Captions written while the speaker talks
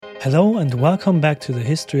Hello and welcome back to the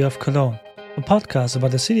History of Cologne, a podcast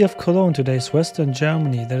about the city of Cologne, today's Western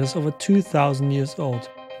Germany, that is over 2,000 years old.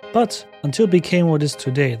 But until it became what it is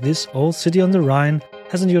today, this old city on the Rhine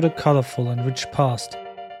has endured a colorful and rich past.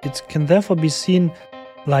 It can therefore be seen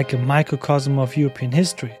like a microcosm of European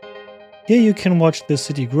history. Here you can watch the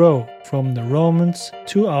city grow from the Romans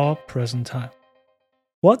to our present time.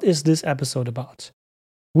 What is this episode about?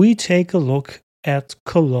 We take a look at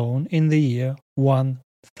Cologne in the year 1000.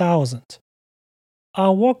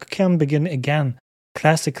 Our walk can begin again,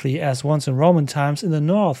 classically as once in Roman times, in the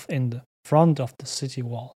north in the front of the city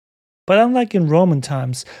wall. But unlike in Roman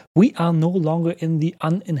times, we are no longer in the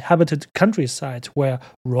uninhabited countryside where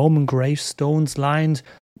Roman gravestones lined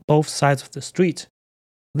both sides of the street.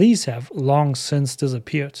 These have long since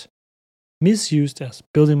disappeared, misused as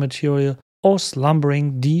building material or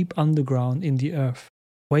slumbering deep underground in the earth,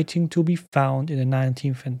 waiting to be found in the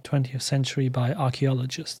 19th and 20th century by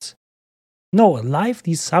archaeologists. No, a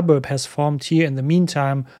lively suburb has formed here in the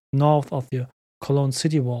meantime, north of the Cologne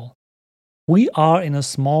city wall. We are in a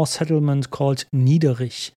small settlement called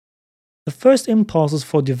Niederich. The first impulses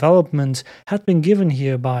for development had been given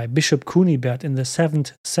here by Bishop Kunibert in the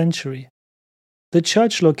 7th century. The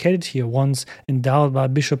church located here, once endowed by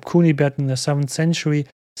Bishop Kunibert in the 7th century,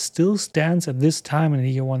 still stands at this time in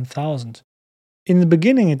the year 1000. In the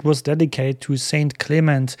beginning it was dedicated to Saint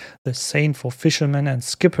Clement, the saint for fishermen and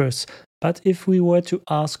skippers, but if we were to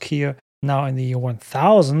ask here now in the year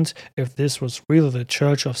 1000 if this was really the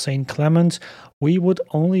church of Saint Clement, we would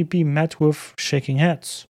only be met with shaking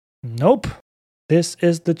heads. Nope, this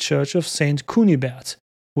is the church of Saint Kunibert,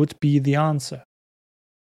 would be the answer.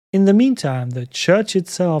 In the meantime, the church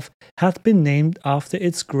itself had been named after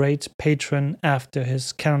its great patron after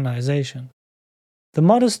his canonization. The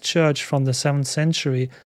modest church from the 7th century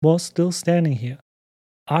was still standing here.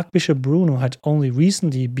 Archbishop Bruno had only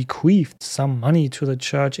recently bequeathed some money to the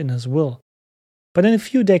church in his will. But in a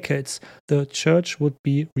few decades, the church would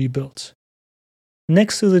be rebuilt.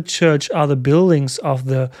 Next to the church are the buildings of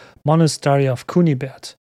the monastery of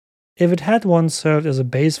Kunibert. If it had once served as a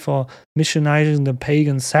base for missionizing the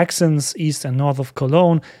pagan Saxons east and north of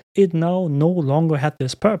Cologne, it now no longer had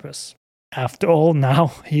this purpose. After all,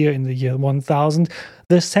 now, here in the year 1000,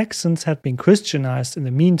 the Saxons had been Christianized in the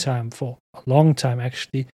meantime for a long time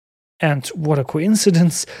actually, and what a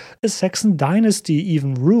coincidence, a Saxon dynasty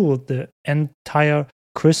even ruled the entire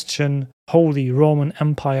Christian Holy Roman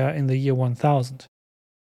Empire in the year 1000.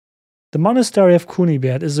 The monastery of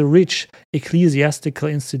Kunibert is a rich ecclesiastical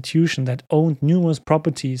institution that owned numerous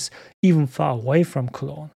properties even far away from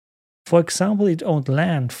Cologne. For example, it owned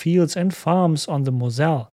land, fields and farms on the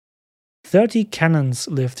Moselle. 30 canons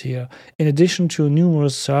lived here, in addition to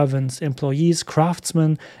numerous servants, employees,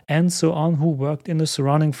 craftsmen, and so on who worked in the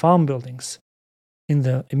surrounding farm buildings. In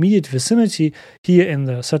the immediate vicinity, here in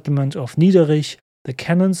the settlement of Niederich, the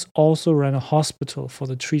canons also ran a hospital for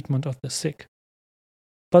the treatment of the sick.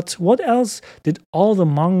 But what else did all the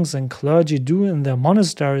monks and clergy do in their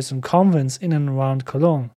monasteries and convents in and around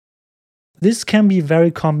Cologne? This can be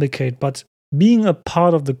very complicated, but being a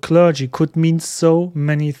part of the clergy could mean so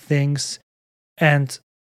many things, and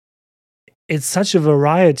it's such a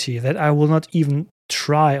variety that I will not even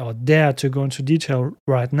try or dare to go into detail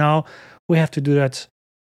right now. We have to do that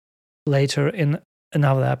later in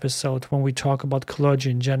another episode when we talk about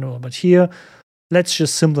clergy in general. But here, let's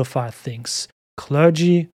just simplify things.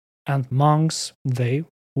 Clergy and monks, they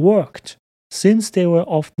worked. Since they were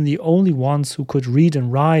often the only ones who could read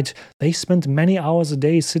and write, they spent many hours a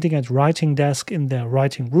day sitting at writing desks in their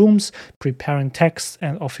writing rooms, preparing texts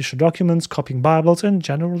and official documents, copying Bibles, and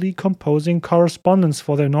generally composing correspondence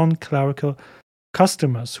for their non-clerical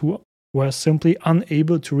customers who were simply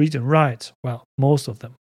unable to read and write. Well, most of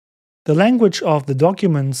them. The language of the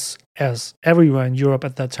documents, as everywhere in Europe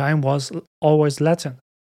at that time, was always Latin.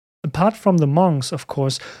 Apart from the monks, of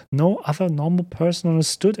course, no other normal person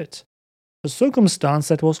understood it. A circumstance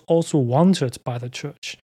that was also wanted by the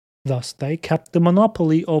church. Thus, they kept the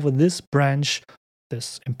monopoly over this branch,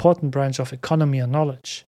 this important branch of economy and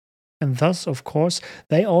knowledge. And thus, of course,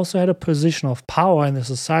 they also had a position of power in the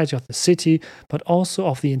society of the city, but also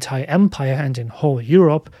of the entire empire and in whole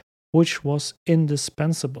Europe, which was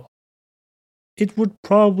indispensable. It would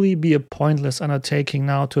probably be a pointless undertaking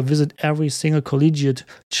now to visit every single collegiate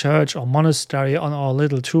church or monastery on our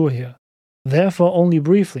little tour here. Therefore, only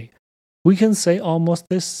briefly, we can say almost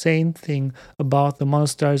the same thing about the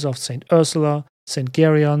monasteries of St. Ursula, St.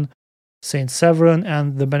 Gereon, St. Severin,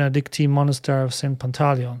 and the Benedictine monastery of St.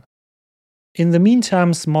 Pantaleon. In the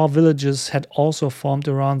meantime, small villages had also formed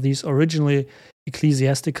around these originally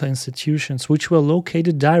ecclesiastical institutions which were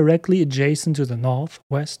located directly adjacent to the north,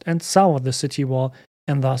 west, and south of the city wall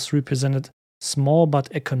and thus represented small but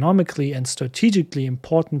economically and strategically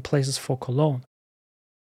important places for Cologne.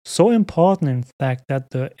 So important, in fact, that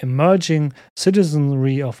the emerging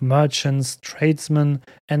citizenry of merchants, tradesmen,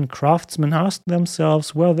 and craftsmen asked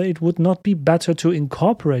themselves whether it would not be better to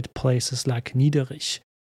incorporate places like Niederich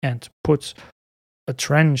and put a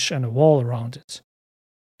trench and a wall around it.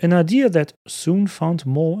 An idea that soon found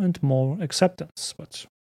more and more acceptance, but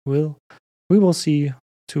we will see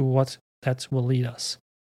to what that will lead us.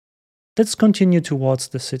 Let's continue towards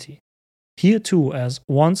the city. Here too, as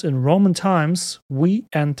once in Roman times, we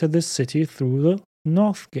enter the city through the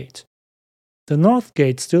North Gate. The North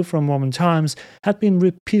Gate, still from Roman times, had been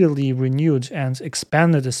repeatedly renewed and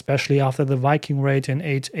expanded, especially after the Viking raid in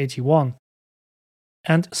 881,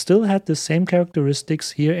 and still had the same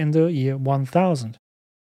characteristics here in the year 1000.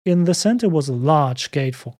 In the center was a large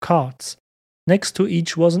gate for carts. Next to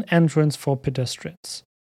each was an entrance for pedestrians.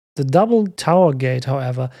 The double tower gate,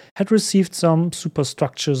 however, had received some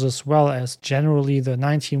superstructures as well as generally the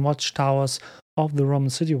 19 watchtowers of the Roman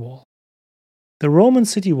city wall. The Roman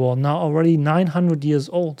city wall, now already 900 years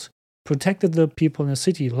old, protected the people in the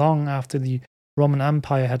city long after the Roman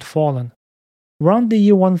Empire had fallen. Around the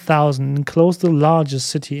year 1000, enclosed the largest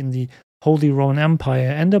city in the Holy Roman Empire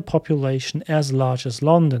and a population as large as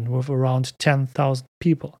London, with around 10,000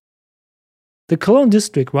 people. The Cologne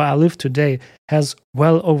district, where I live today, has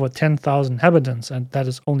well over 10,000 inhabitants, and that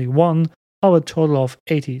is only one of a total of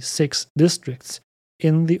 86 districts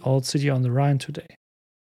in the old city on the Rhine today.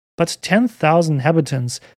 But 10,000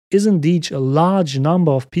 inhabitants is indeed a large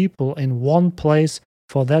number of people in one place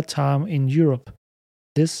for that time in Europe.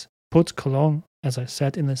 This put Cologne, as I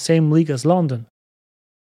said, in the same league as London.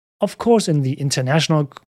 Of course, in the international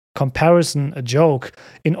comparison, a joke,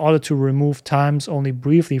 in order to remove times only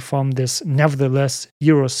briefly from this nevertheless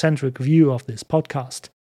Eurocentric view of this podcast.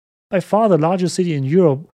 By far the largest city in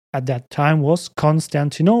Europe at that time was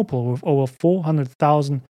Constantinople, with over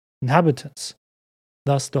 400,000 inhabitants.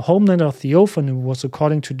 Thus, the homeland of Theophany was,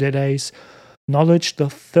 according to today's knowledge, the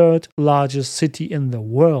third largest city in the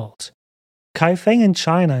world. Kaifeng in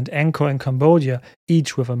China and Angkor in Cambodia,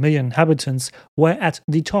 each with 1 million inhabitants, were at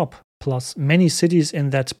the top, plus many cities in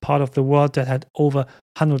that part of the world that had over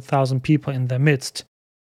 100,000 people in their midst.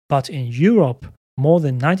 But in Europe, more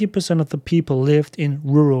than 90% of the people lived in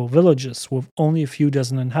rural villages with only a few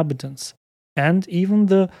dozen inhabitants. And even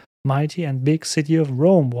the mighty and big city of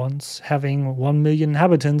Rome, once having 1 million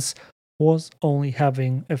inhabitants, was only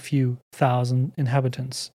having a few thousand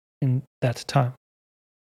inhabitants in that time.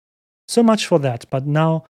 So much for that, but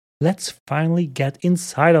now let's finally get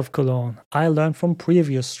inside of Cologne. I learned from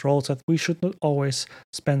previous strolls that we should not always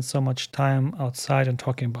spend so much time outside and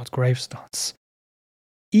talking about gravestones.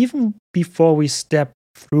 Even before we step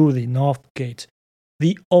through the North Gate,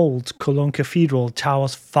 the old Cologne Cathedral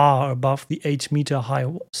towers far above the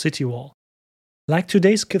 8-meter-high city wall. Like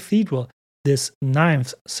today's cathedral, this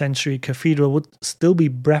 9th century cathedral would still be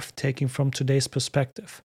breathtaking from today's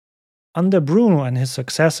perspective. Under Bruno and his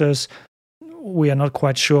successors, we are not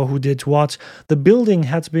quite sure who did what, the building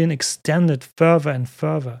had been extended further and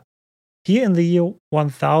further. Here in the year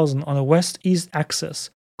 1000, on a west-east axis,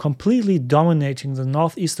 completely dominating the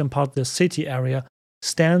northeastern part of the city area,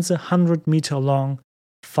 stands a 100-meter-long,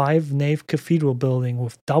 5-nave cathedral building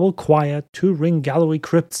with double choir, 2 ring gallery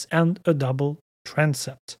crypts, and a double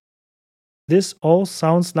transept. This all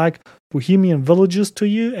sounds like Bohemian villages to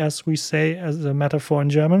you, as we say as a metaphor in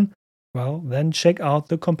German? Well, then check out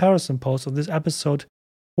the comparison post of this episode,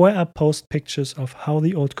 where I post pictures of how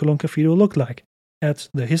the old Cologne Cathedral looked like at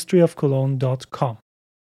thehistoryofcologne.com.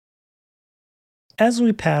 As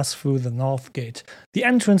we pass through the North Gate, the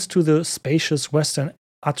entrance to the spacious western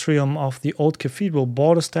atrium of the old cathedral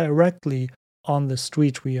borders directly on the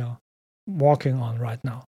street we are walking on right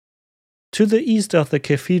now. To the east of the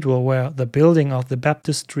cathedral, where the building of the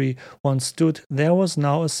baptistry once stood, there was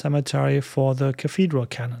now a cemetery for the cathedral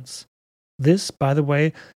canons. This, by the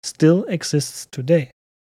way, still exists today.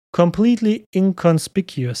 Completely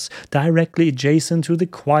inconspicuous, directly adjacent to the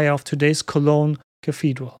choir of today's Cologne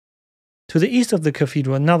Cathedral. To the east of the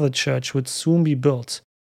cathedral, another church would soon be built,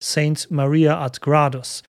 Saint Maria ad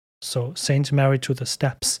Gradus, so Saint Mary to the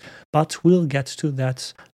Steps, but we'll get to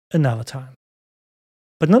that another time.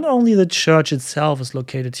 But not only the church itself is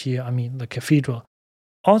located here, the cathedral.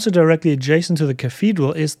 Also directly adjacent to the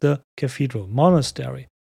cathedral is the cathedral monastery,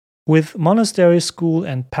 with monastery, school,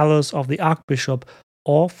 and palace of the archbishop,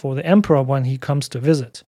 or for the emperor when he comes to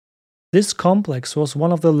visit. This complex was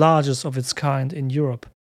one of the largest of its kind in Europe.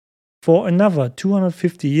 For another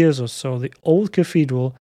 250 years or so, the old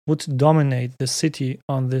cathedral would dominate the city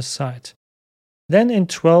on this site. Then in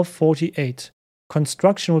 1248,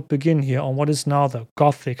 construction would begin here on what is now the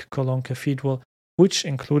Gothic Cologne Cathedral, which,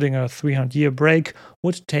 including a 300-year break,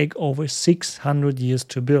 would take over 600 years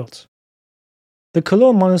to build. The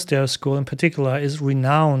Cologne Monastery School in particular is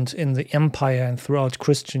renowned in the Empire and throughout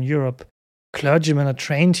Christian Europe. Clergymen are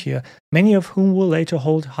trained here, many of whom will later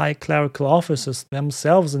hold high clerical offices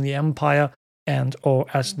themselves in the Empire and or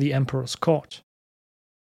at the Emperor's court.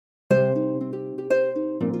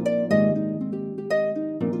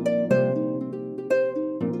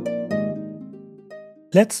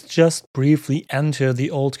 Let's just briefly enter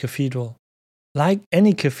the old cathedral. Like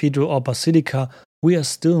any cathedral or basilica, we are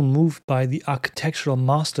still moved by the architectural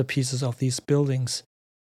masterpieces of these buildings.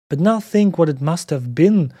 But now think what it must have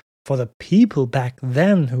been for the people back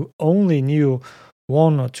then who only knew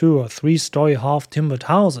 1 or 2 or 3-story half-timbered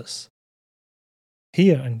houses.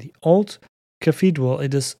 Here in the old cathedral,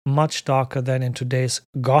 it is much darker than in today's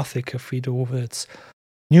Gothic cathedral with its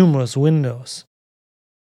numerous windows.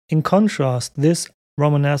 In contrast, this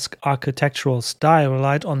Romanesque architectural style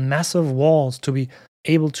relied on massive walls to be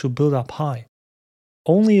able to build up high.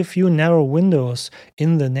 Only a few narrow windows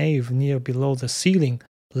in the nave near below the ceiling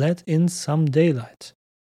let in some daylight.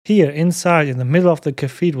 Here, inside, in the middle of the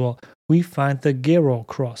cathedral, we find the Gero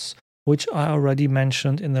cross, which I already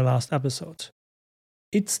mentioned in the last episode.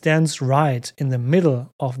 It stands right in the middle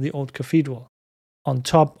of the old cathedral, on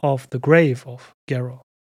top of the grave of Gero.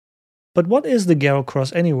 But what is the Gero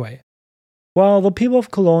cross anyway? Well, the people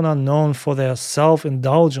of Cologne are known for their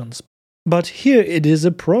self-indulgence, but here it is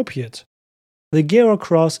appropriate. The Gero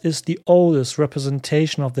cross is the oldest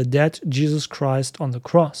representation of the dead Jesus Christ on the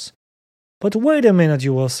cross. But wait a minute,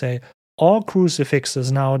 you will say, all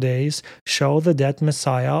crucifixes nowadays show the dead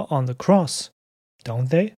Messiah on the cross, don't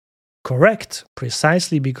they? Correct,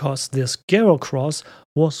 precisely because this Gero cross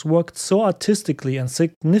was worked so artistically and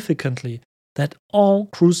significantly that all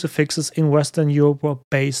crucifixes in Western Europe were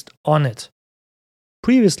based on it.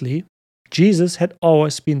 Previously, Jesus had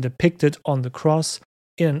always been depicted on the cross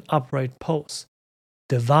in an upright pose,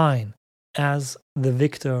 divine, as the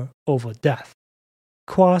victor over death,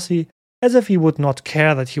 quasi as if he would not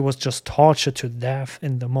care that he was just tortured to death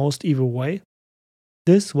in the most evil way.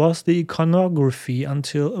 This was the iconography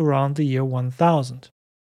until around the year 1000.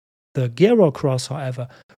 The Gero cross, however,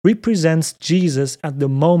 represents Jesus at the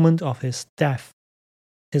moment of his death.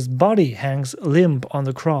 His body hangs limp on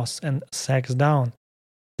the cross and sags down.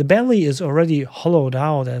 The belly is already hollowed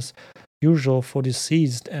out as usual for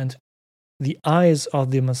deceased, and the eyes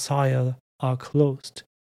of the Messiah are closed.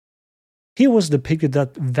 He was depicted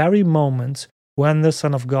at that very moment when the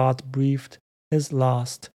Son of God breathed his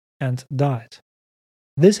last and died.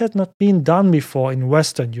 This had not been done before in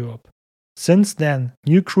Western Europe. Since then,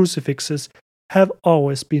 new crucifixes have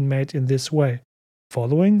always been made in this way,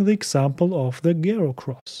 following the example of the Gero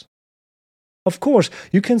cross. Of course,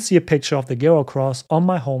 you can see a picture of the Gero cross on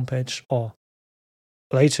my homepage or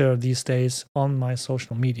later these days on my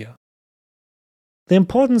social media. The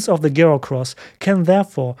importance of the Gero cross can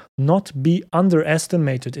therefore not be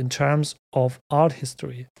underestimated in terms of art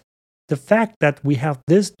history. The fact that we have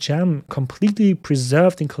this gem completely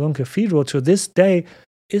preserved in Cologne Cathedral to this day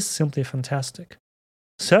is simply fantastic.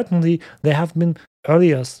 Certainly, there have been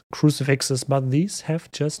earlier crucifixes, but these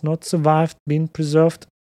have just not survived being preserved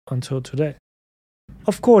until today.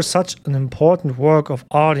 Of course, such an important work of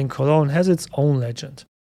art in Cologne has its own legend.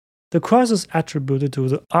 The cross is attributed to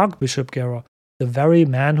the Archbishop Gero, the very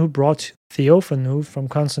man who brought Theophanu from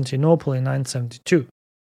Constantinople in 972.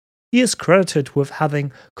 He is credited with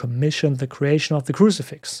having commissioned the creation of the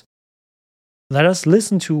crucifix. Let us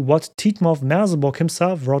listen to what Dietmar of Merseburg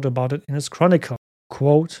himself wrote about it in his chronicle.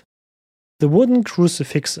 Quote, "The wooden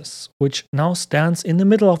crucifixes, which now stands in the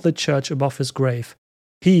middle of the church above his grave,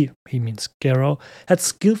 he means Gero, had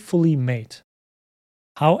skillfully made.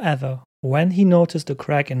 However, when he noticed a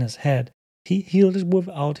crack in his head, he healed it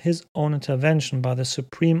without his own intervention by the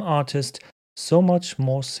supreme artist, so much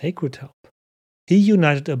more sacred help. He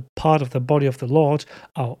united a part of the body of the Lord,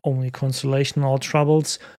 our only consolation in all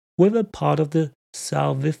troubles, with a part of the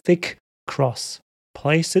salvific cross,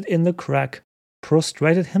 placed it in the crack,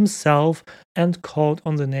 prostrated himself, and called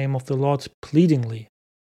on the name of the Lord pleadingly.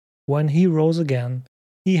 When he rose again,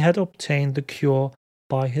 he had obtained the cure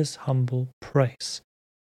by his humble praise."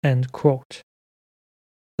 End quote.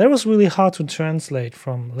 That was really hard to translate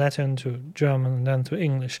from Latin to German and then to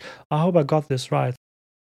English. I hope I got this right.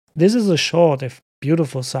 This is a short, if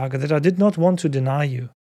beautiful saga that I did not want to deny you.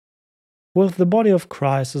 With the body of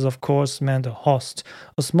Christ is of course meant a host,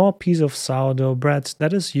 a small piece of sourdough bread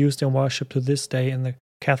that is used in worship to this day in the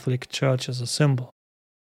Catholic Church as a symbol.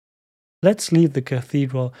 Let's leave the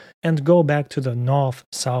cathedral and go back to the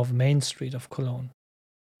north-south main street of Cologne.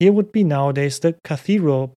 Here would be nowadays the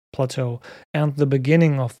Cathedral Plateau and the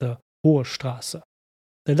beginning of the Hohe Straße.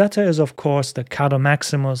 The latter is of course the Cardo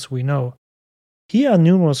Maximus we know. Here are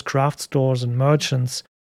numerous craft stores and merchants.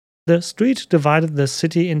 The street divided the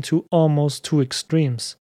city into almost two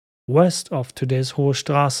extremes. West of today's Hohe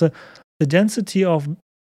Straße, the density of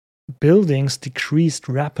buildings decreased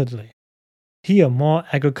rapidly. Here, more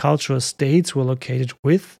agricultural estates were located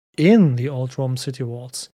within the old Roman city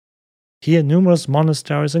walls. Here, numerous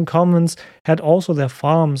monasteries and convents had also their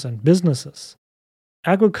farms and businesses.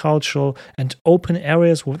 Agricultural and open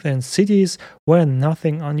areas within cities were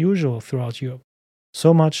nothing unusual throughout Europe.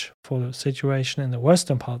 So much for the situation in the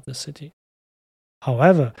western part of the city.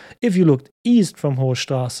 However, if you looked east from Hohe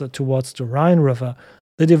Straße towards the Rhine River,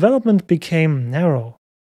 the development became narrow,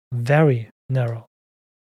 very narrow.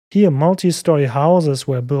 Here, multi-story houses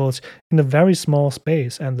were built in a very small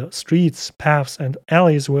space, and the streets, paths, and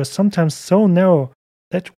alleys were sometimes so narrow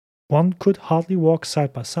that one could hardly walk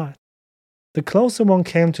side by side. The closer one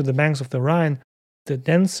came to the banks of the Rhine, the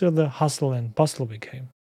denser the hustle and bustle became.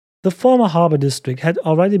 The former harbor district had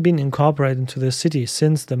already been incorporated into the city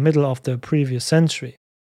since the middle of the previous century.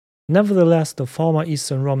 Nevertheless, the former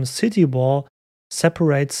Eastern Roman city wall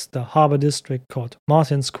separates the harbor district called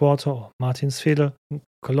Martinsquarter or Martinsviertel in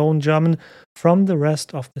Cologne, German, from the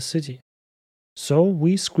rest of the city. So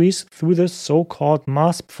we squeezed through the so-called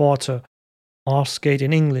Marspforte, Mars Gate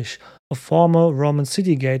in English, a former Roman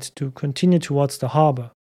city gate to continue towards the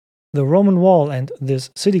harbor. The Roman wall and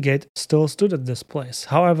this city gate still stood at this place.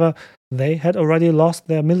 However, they had already lost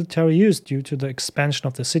their military use due to the expansion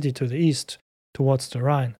of the city to the east, towards the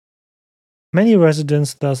Rhine. Many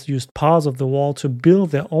residents thus used parts of the wall to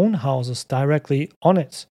build their own houses directly on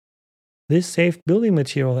it. This saved building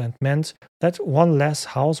material and meant that one less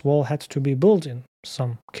house wall had to be built in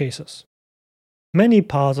some cases. Many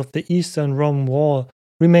parts of the Eastern Roman wall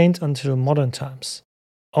remained until modern times.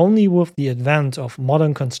 Only with the advent of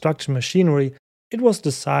modern construction machinery, it was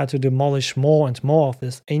decided to demolish more and more of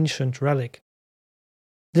this ancient relic.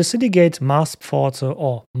 The city gate Marspforte,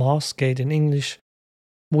 or Mars Gate in English,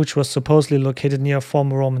 which was supposedly located near a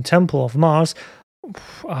former Roman temple of Mars.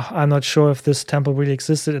 I'm not sure if this temple really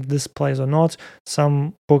existed at this place or not.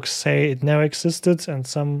 Some books say it never existed, and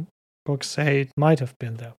some books say it might have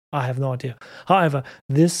been there. I have no idea. However,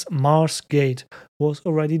 this Mars Gate was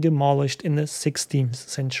already demolished in the 16th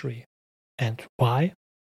century. And why?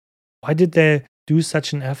 Why did they do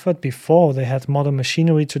such an effort before they had modern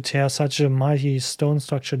machinery to tear such a mighty stone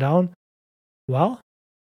structure down? Well,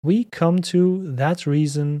 we come to that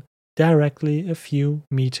reason directly a few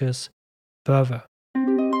meters further.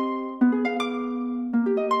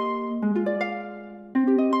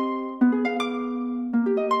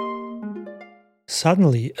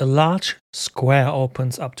 Suddenly, a large square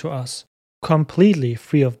opens up to us, completely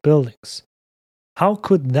free of buildings. How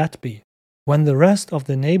could that be, when the rest of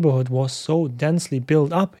the neighborhood was so densely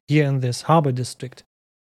built up here in this harbor district?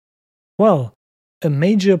 Well, a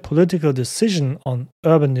major political decision on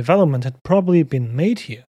urban development had probably been made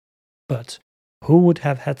here. But who would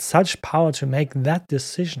have had such power to make that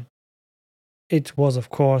decision? It was, of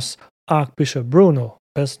course, Archbishop Bruno,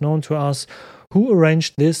 best known to us, who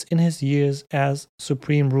arranged this in his years as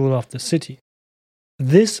supreme ruler of the city.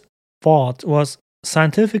 This thought was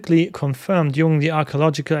scientifically confirmed during the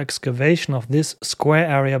archaeological excavation of this square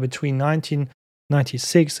area between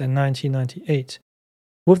 1996 and 1998.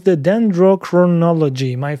 With the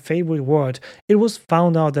dendrochronology, my favorite word, it was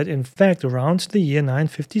found out that in fact around the year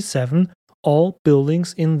 957, all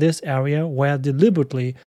buildings in this area were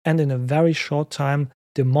deliberately and in a very short time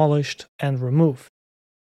demolished and removed.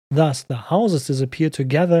 Thus, the houses disappeared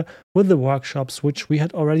together with the workshops which we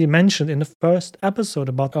had already mentioned in the first episode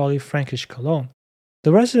about early Frankish Cologne.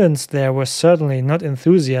 The residents there were certainly not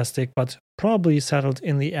enthusiastic, but probably settled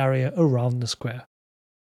in the area around the square.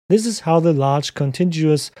 This is how the large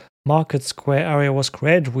contiguous market square area was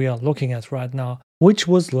created we are looking at right now, which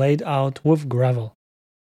was laid out with gravel.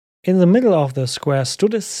 In the middle of the square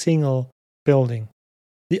stood a single building,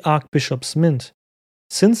 the Archbishop's Mint.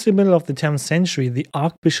 Since the middle of the 10th century, the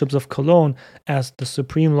archbishops of Cologne, as the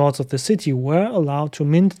supreme lords of the city, were allowed to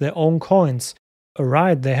mint their own coins, a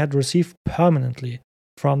right they had received permanently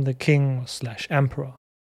from the king/emperor.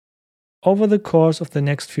 Over the course of the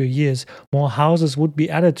next few years, more houses would be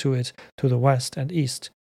added to it to the west and east.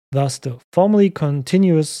 Thus, the formerly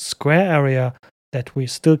continuous square area that we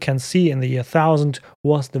still can see in the year 1000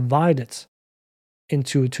 was divided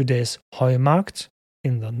into today's Heumarkt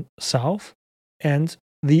in the south and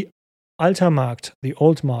the Alter Markt, the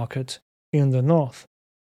old market, in the north.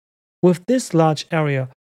 With this large area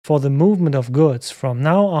for the movement of goods, from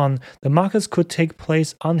now on, the markets could take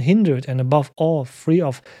place unhindered and above all free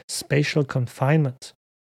of spatial confinement.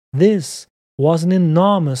 This was an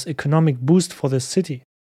enormous economic boost for the city.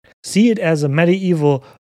 See it as a medieval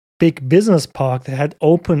big business park that had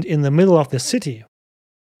opened in the middle of the city.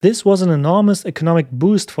 This was an enormous economic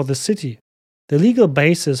boost for the city. The legal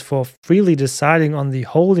basis for freely deciding on the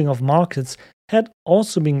holding of markets had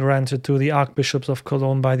also been granted to the archbishops of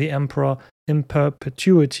Cologne by the emperor in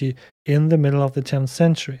perpetuity in the middle of the 10th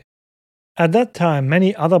century. At that time,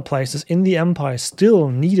 many other places in the empire still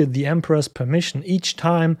needed the emperor's permission each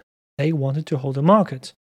time they wanted to hold a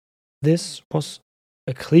market. This was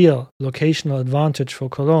a clear locational advantage for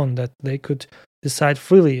Cologne, that they could decide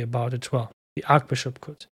freely about it. Well, the archbishop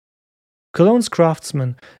could. Cologne's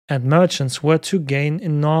craftsmen and merchants were to gain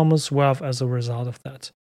enormous wealth as a result of that.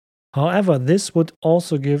 However, this would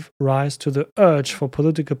also give rise to the urge for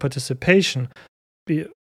political participation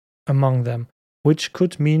among them, which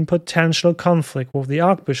could mean potential conflict with the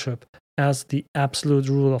archbishop as the absolute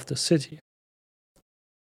ruler of the city.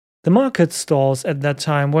 The market stalls at that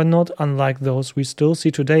time were not unlike those we still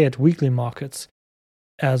see today at weekly markets.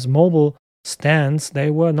 As mobile stands, they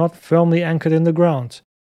were not firmly anchored in the ground.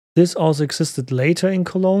 This also existed later in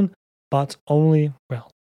Cologne, but only,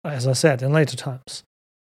 well, as I said, in later times.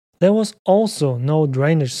 There was also no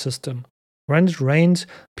drainage system. When it rained,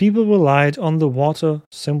 people relied on the water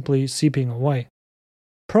simply seeping away.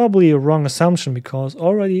 Probably a wrong assumption, because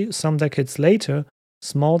already some decades later,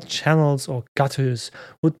 small channels or gutters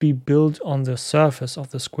would be built on the surface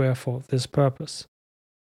of the square for this purpose.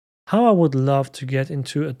 How I would love to get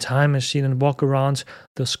into a time machine and walk around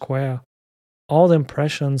the square. All the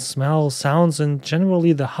impressions, smells, sounds, and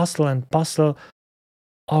generally the hustle and bustle.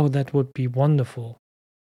 Oh, that would be wonderful.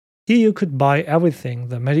 Here you could buy everything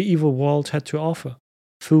the medieval world had to offer: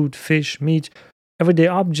 food, fish, meat, everyday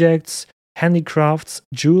objects, handicrafts,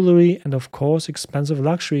 jewelry, and of course expensive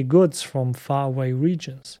luxury goods from faraway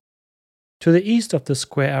regions. To the east of the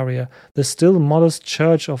square area, the still modest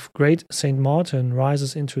church of Great St. Martin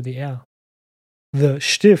rises into the air. The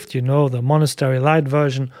Stift, the monastery light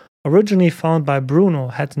version, originally found by Bruno,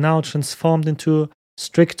 had now transformed into a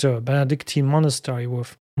stricter Benedictine monastery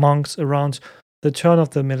with monks around the turn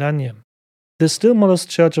of the millennium. The still modest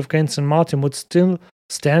church of Great St. Martin would still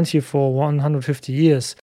stand here for 150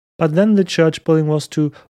 years, but then the church building was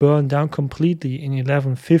to burn down completely in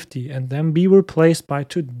 1150 and then be replaced by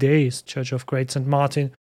today's Church of Great St.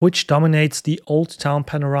 Martin, which dominates the old town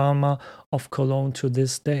panorama of Cologne to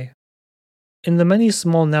this day. In the many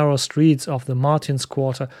small narrow streets of the Martins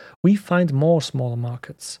Quarter, we find more smaller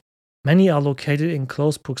markets. Many are located in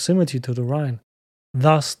close proximity to the Rhine.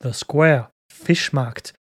 Thus, the square,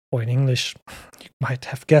 Fischmarkt, or in English, you might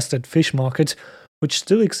have guessed it, fish market, which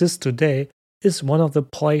still exists today, is one of the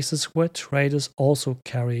places where traders also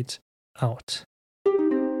carried out.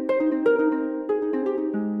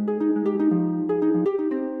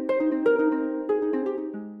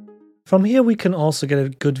 From here we can also get a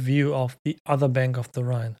good view of the other bank of the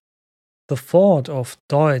Rhine. The fort of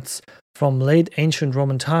Deutz from late ancient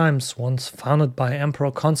Roman times, once founded by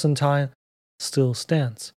Emperor Constantine, still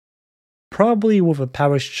stands, probably with a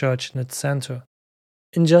parish church in its center.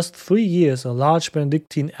 In just 3 years, a large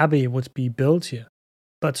Benedictine abbey would be built here.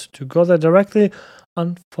 But to go there directly,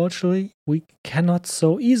 unfortunately, we cannot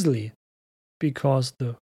so easily, because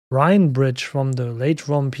the Rhine bridge from the late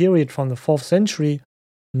Roman period from the 4th century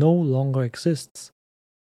no longer exists.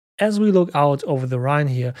 As we look out over the Rhine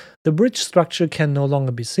here, the bridge structure can no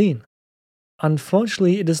longer be seen.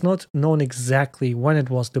 Unfortunately, it is not known exactly when it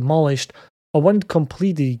was demolished or when it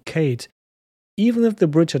completely decayed. Even if the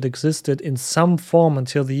bridge had existed in some form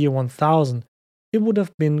until the year 1000, it would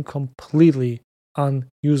have been completely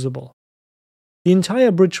unusable. The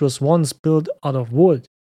entire bridge was once built out of wood,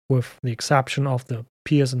 with the exception of the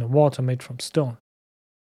piers in the water made from stone.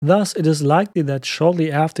 Thus, it is likely that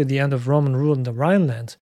shortly after the end of Roman rule in the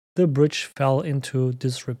Rhineland, the bridge fell into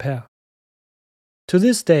disrepair. To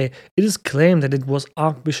this day, it is claimed that it was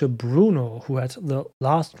Archbishop Bruno who had the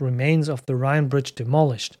last remains of the Rhine bridge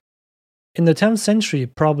demolished. In the 10th century,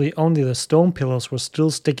 probably only the stone pillars were still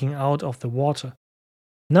sticking out of the water.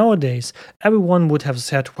 Nowadays, everyone would have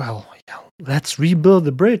said, well, let's rebuild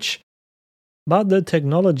the bridge. But the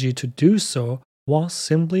technology to do so was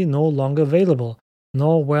simply no longer available,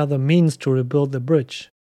 nor were the means to rebuild the bridge.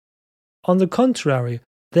 On the contrary,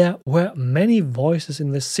 there were many voices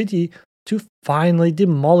in the city to finally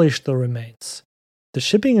demolish the remains. The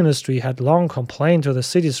shipping industry had long complained to the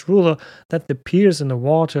city's ruler that the piers in the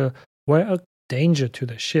water were a danger to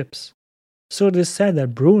the ships. So it is said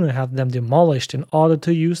that Bruno had them demolished in order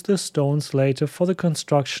to use the stones later for the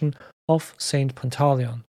construction of St.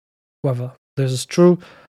 Pantaleon. Whether this is true,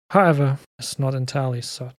 however, is not entirely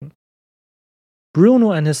certain.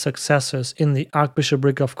 Bruno and his successors in the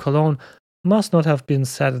Archbishopric of Cologne must not have been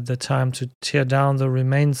sad at the time to tear down the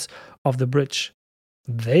remains of the bridge.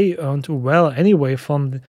 They earned well anyway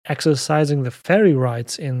from exercising the ferry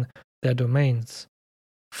rights in their domains.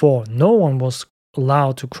 For no one was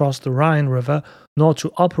allowed to cross the Rhine River nor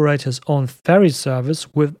to operate his own ferry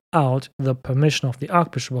service without the permission of the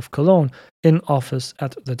Archbishop of Cologne in office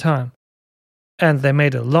at the time. And they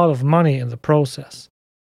made a lot of money in the process.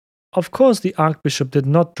 Of course, the Archbishop did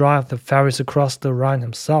not drive the ferries across the Rhine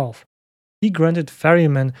himself. He granted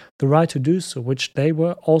ferrymen the right to do so, which they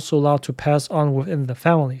were also allowed to pass on within their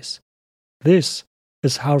families. This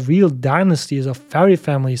is how real dynasties of ferry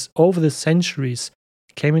families over the centuries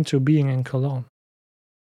came into being in Cologne.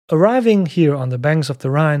 Arriving here on the banks of the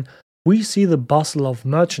Rhine, we see the bustle of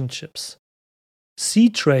merchant ships. Sea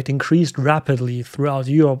trade increased rapidly throughout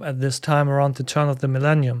Europe at this time around the turn of the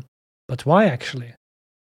millennium. But why actually?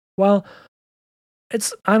 Well,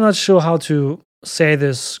 I'm not sure how to say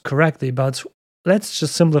this correctly, but let's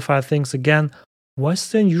just simplify things again.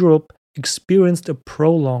 Western Europe experienced a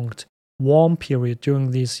prolonged, warm period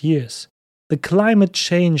during these years. The climate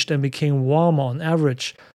changed and became warmer on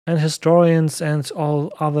average, and historians and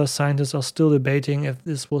all other scientists are still debating if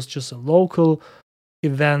this was just a local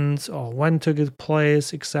event or when took it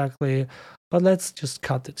place exactly, but let's just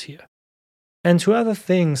cut it here. And to other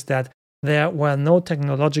things that there were no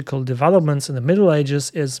technological developments in the Middle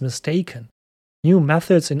Ages is mistaken. New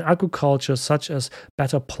methods in agriculture, such as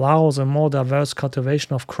better plows and more diverse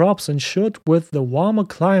cultivation of crops, ensured with the warmer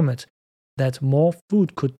climate that more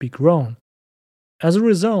food could be grown. As a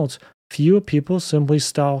result, fewer people simply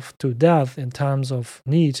starved to death in times of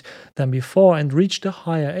need than before and reached a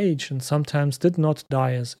higher age and sometimes did not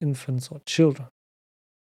die as infants or children.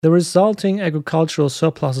 The resulting agricultural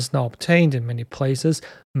surpluses now obtained in many places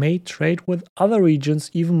made trade with other regions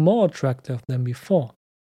even more attractive than before.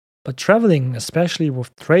 But traveling, especially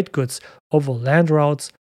with trade goods over land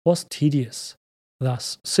routes, was tedious.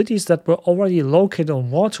 Thus, cities that were already located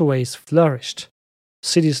on waterways flourished.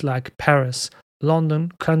 Cities like Paris,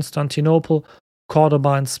 London, Constantinople,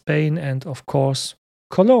 Cordoba in Spain, and of course,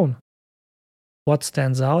 Cologne. What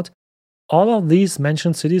stands out? All of these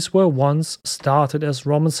mentioned cities were once started as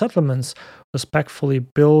Roman settlements, respectfully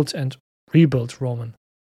built and rebuilt Roman.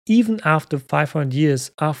 Even after 500 years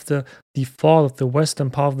after the fall of the western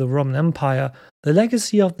part of the Roman Empire, the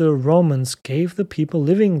legacy of the Romans gave the people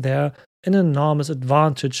living there an enormous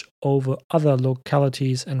advantage over other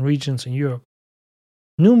localities and regions in Europe.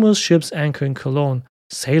 Numerous ships anchor in Cologne.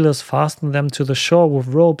 Sailors fasten them to the shore with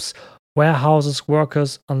ropes. Warehouses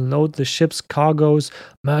workers unload the ship's cargoes,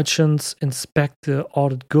 merchants inspect the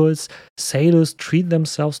ordered goods, sailors treat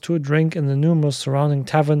themselves to a drink in the numerous surrounding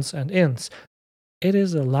taverns and inns. It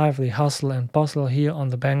is a lively hustle and bustle here on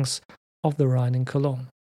the banks of the Rhine in Cologne.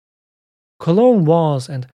 Cologne was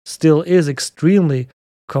and still is extremely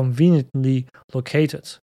conveniently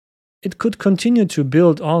located. It could continue to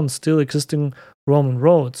build on still existing Roman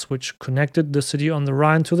roads, which connected the city on the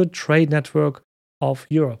Rhine to the trade network of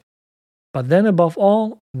Europe. But then above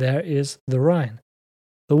all, there is the Rhine,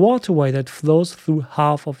 the waterway that flows through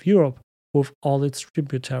half of Europe with all its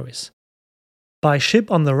tributaries. By ship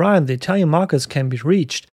on the Rhine, the Italian markets can be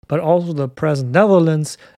reached, but also the present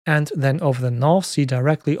Netherlands, and then over the North Sea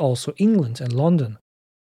directly also England and London.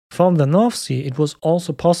 From the North Sea, it was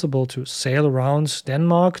also possible to sail around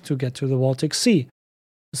Denmark to get to the Baltic Sea,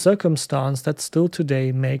 a circumstance that still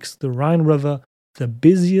today makes the Rhine River the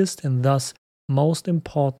busiest and thus most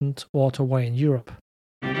important waterway in Europe.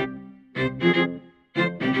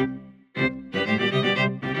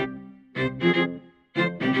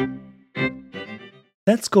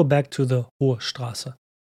 Let's go back to the Hohe Straße.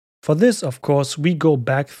 For this, of course, we go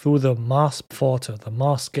back through the Marspforte, the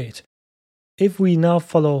Mars Gate. If we now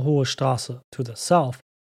follow Hohe Straße to the south,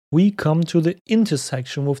 we come to the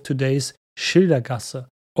intersection with today's Schildergasse,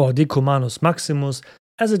 or Decumanus Maximus,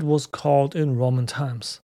 as it was called in Roman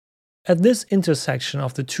times. At this intersection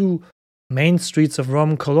of the two main streets of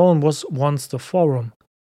Roman Cologne was once the Forum.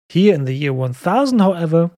 Here in the year 1000,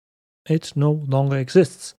 however, it no longer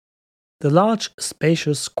exists. The large,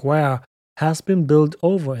 spacious square has been built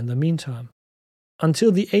over in the meantime.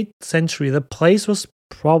 Until the 8th century, the place was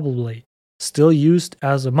probably still used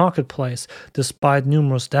as a marketplace, despite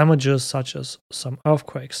numerous damages such as some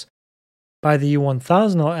earthquakes. By the year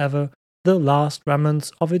 1000, however, the last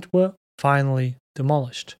remnants of it were finally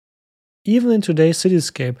demolished. Even in today's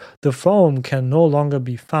cityscape, the Forum can no longer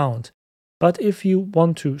be found. But if you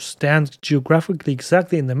want to stand geographically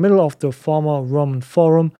exactly in the middle of the former Roman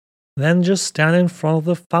Forum, then just stand in front of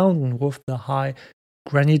the fountain with the high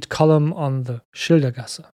granite column on the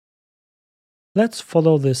Schildergasse. Let's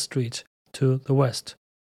follow this street to the west,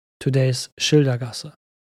 today's Schildergasse.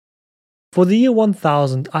 For the year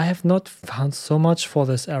 1000, I have not found so much for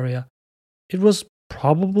this area. It was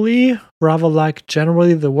probably rather like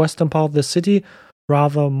generally the western part of the city,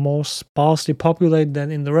 rather more sparsely populated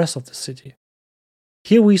than in the rest of the city.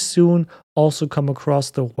 Here we soon also come across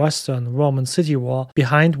the western Roman city wall,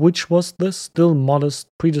 behind which was the still modest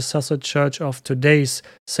predecessor church of today's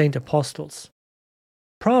Saint Apostles.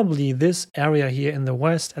 Probably this area here in the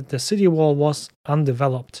west at the city wall was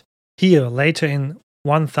undeveloped. Here, later in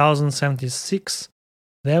 1076,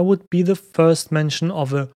 there would be the first mention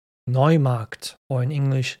of a Neumarkt, or in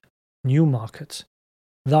English, New Market.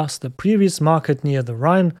 Thus, the previous market near the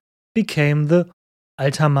Rhine became the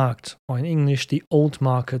Alter Markt, or in English, the Old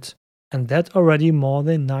Market, and that already more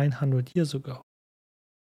than 900 years ago.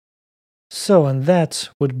 So, and that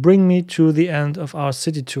would bring me to the end of our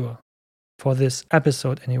city tour, for this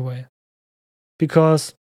episode anyway.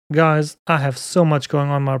 Because, guys, I have so much going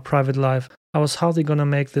on in my private life, I was hardly gonna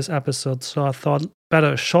make this episode, so I thought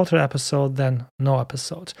better a shorter episode than no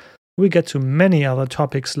episode. We get to many other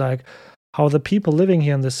topics like how the people living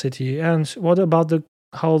here in the city and what about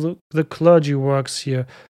how the clergy works here.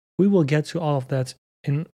 We will get to all of that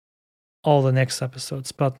in all the next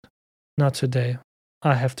episodes, but not today.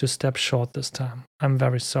 I have to step short this time. I'm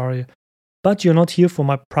very sorry. But you're not here for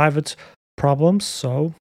my private problems,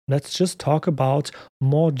 so let's just talk about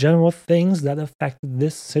more general things that affected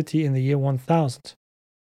this city in the year 1000.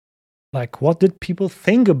 Like, what did people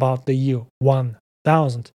think about the year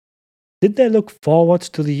 1000? Did they look forward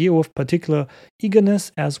to the year with particular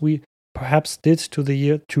eagerness as we perhaps did to the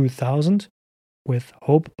year 2000? With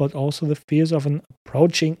hope, but also the fears of an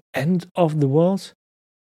approaching end of the world?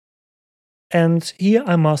 And here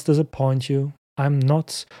I must disappoint you. I'm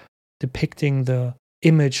not depicting the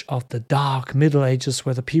image of the dark Middle Ages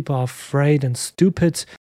where the people are afraid and stupid,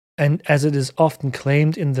 and as it is often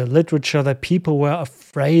claimed in the literature that people were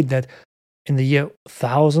afraid that in the year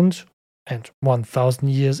 1000 and 1000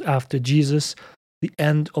 years after Jesus, the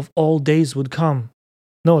end of all days would come.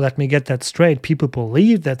 No, let me get that straight. People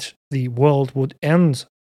believed that the world would end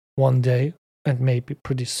one day, and maybe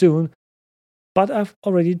pretty soon. But I've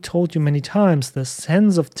already told you many times, the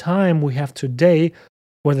sense of time we have today,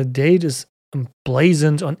 where the date is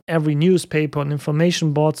emblazoned on every newspaper, on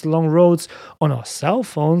information boards along roads, on our cell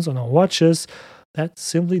phones, on our watches, that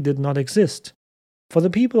simply did not exist. For the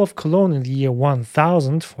people of Cologne in the year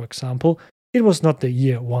 1000, for example, it was not the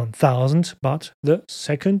year 1000, but the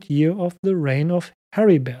second year of the reign of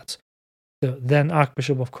Heribert, the then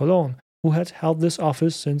Archbishop of Cologne, who had held this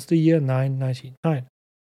office since the year 999.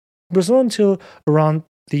 It was not until around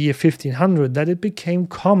the year 1500 that it became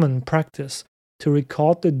common practice to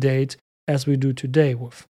record the date as we do today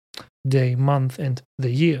with day, month, and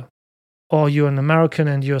the year. Or you're an American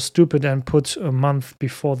and you're stupid and put a month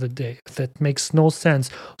before the day. That makes no sense.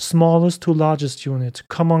 Smallest to largest unit.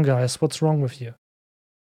 Come on, guys, what's wrong with you?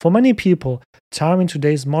 For many people, time in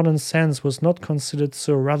today's modern sense was not considered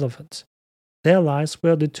so relevant. Their lives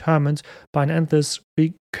were determined by an endless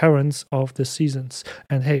recurrence of the seasons.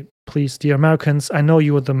 And hey, please, dear Americans, I know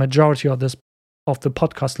you are the majority of the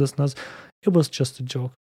podcast listeners. It was just a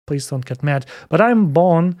joke. Please don't get mad. But I'm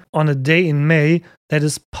born on a day in May that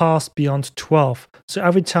is past beyond 12. So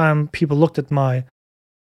every time people looked at my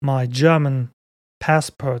German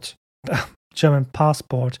passport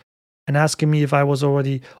and asking me if I was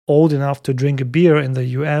already old enough to drink a beer in the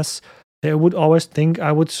US, they would always think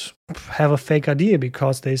I would have a fake ID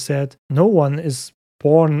because they said no one is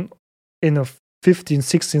born in a 15th,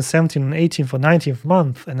 16th, 17th, and 18th or 19th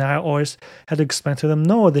month. And I always had to explain to them,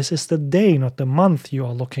 no, this is the day, not the month you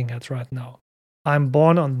are looking at right now. I'm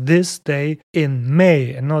born on this day in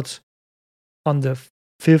May and not on the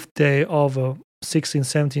 5th day of a 16th,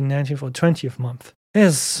 17th, 19th, or 20th month.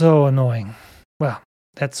 It's so annoying. Well,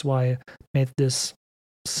 that's why I made this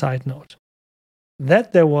side note.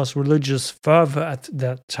 That there was religious fervor at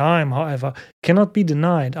that time, however, cannot be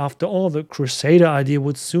denied. After all, the Crusader idea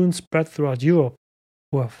would soon spread throughout Europe,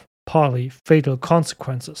 with partly fatal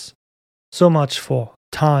consequences. So much for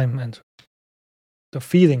time and the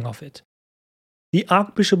feeling of it. The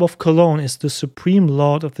Archbishop of Cologne is the supreme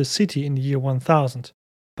lord of the city in the year 1000.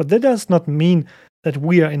 But that does not mean that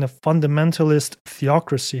we are in a fundamentalist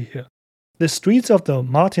theocracy here. The streets of the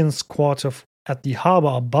Martins Quarter at the harbor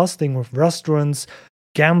are bustling with restaurants,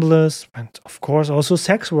 gamblers, and of course also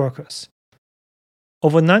sex workers.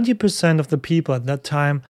 Over 90% of the people at that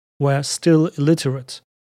time were still illiterate.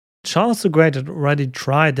 Charles the Great had already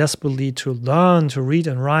tried desperately to learn to read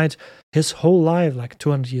and write his whole life, like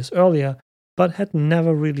 200 years earlier, but had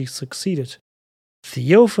never really succeeded.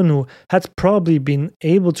 Theophanu had probably been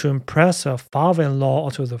able to impress her father-in-law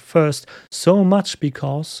Otto I so much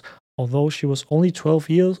because, although she was only 12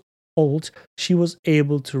 years old, she was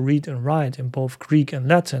able to read and write in both Greek and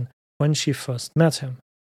Latin when she first met him.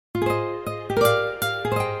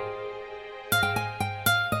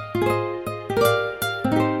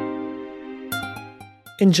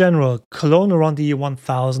 In general, Cologne around the year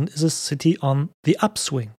 1000 is a city on the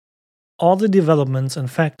upswing. All the developments and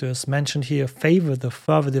factors mentioned here favor the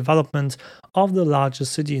further development of the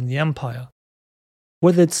largest city in the empire.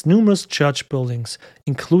 With its numerous church buildings,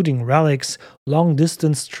 including relics,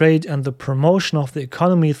 long-distance trade and the promotion of the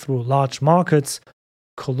economy through large markets,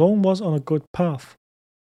 Cologne was on a good path.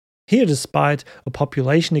 Here, despite a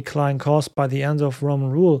population decline caused by the end of Roman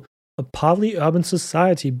rule, a partly urban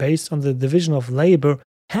society based on the division of labor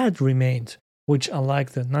had remained, which,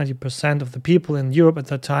 unlike the 90% of the people in Europe at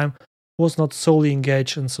that time, was not solely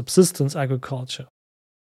engaged in subsistence agriculture.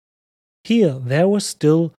 Here there were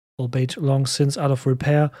still, albeit long since out of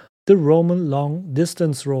repair, the Roman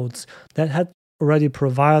long-distance roads that had already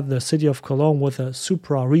provided the city of Cologne with a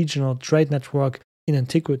supra-regional trade network in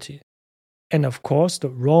antiquity. And of course, the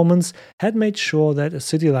Romans had made sure that a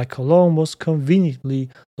city like Cologne was conveniently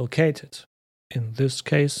located, in this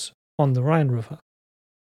case on the Rhine River.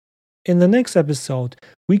 In the next episode,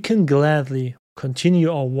 we can gladly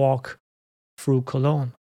continue our walk through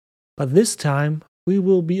Cologne, but this time we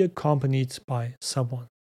will be accompanied by someone.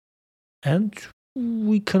 And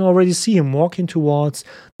we can already see him walking towards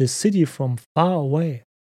the city from far away.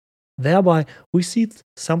 Thereby, we see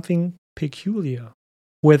something peculiar.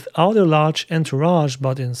 Without a large entourage,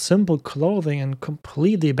 but in simple clothing and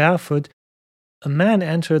completely barefoot, a man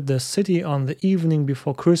entered the city on the evening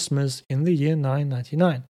before Christmas in the year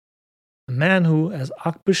 999. A man who, as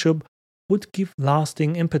Archbishop, would give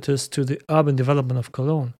lasting impetus to the urban development of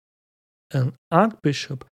Cologne. An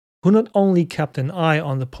archbishop who not only kept an eye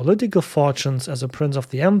on the political fortunes as a prince of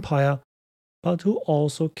the empire, but who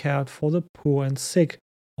also cared for the poor and sick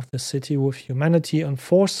of the city with humanity and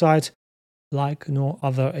foresight like no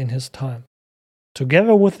other in his time.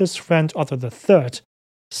 Together with his friend Otto III,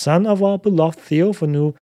 son of our beloved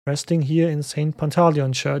Theophanu, resting here in St.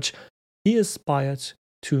 Pantaleon Church, he aspired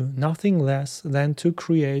to nothing less than to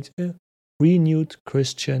create a renewed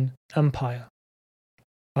Christian empire.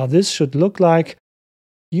 How this should look like,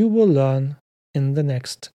 you will learn in the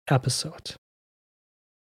next episode.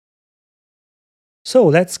 So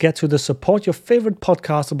let's get to the support your favorite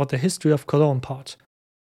podcast about the history of Cologne part.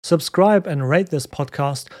 Subscribe and rate this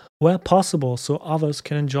podcast where possible so others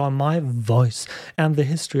can enjoy my voice and the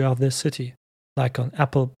history of this city, like on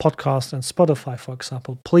Apple Podcasts and Spotify, for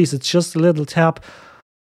example. Please, it's just a little tap.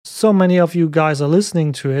 So many of you guys are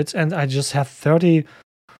listening to it, and I just have 30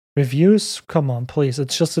 reviews. Come on, please.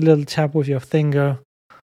 It's just a little tap with your finger.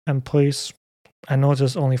 And please, I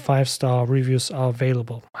notice only 5-star reviews are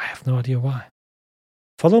available. I have no idea why.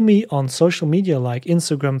 Follow me on social media like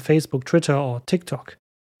Instagram, Facebook, Twitter, or TikTok.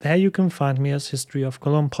 There you can find me as History of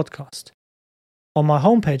Cologne podcast. On my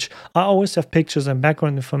homepage, I always have pictures and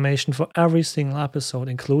background information for every single episode,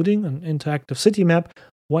 including an interactive city map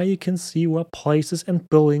where you can see where places and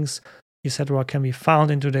buildings, etc. can be found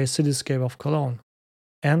in today's cityscape of Cologne.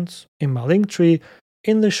 And in my link tree,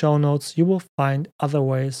 in the show notes, you will find other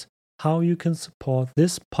ways how you can support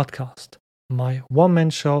this podcast. My one-man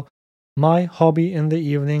show, my hobby in the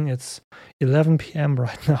evening. It's 11 p.m.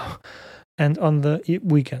 right now. And on the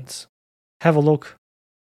weekends. Have a look.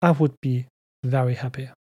 I would be very happy.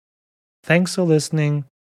 Thanks for listening.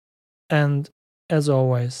 And as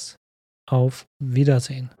always, auf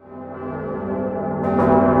Wiedersehen.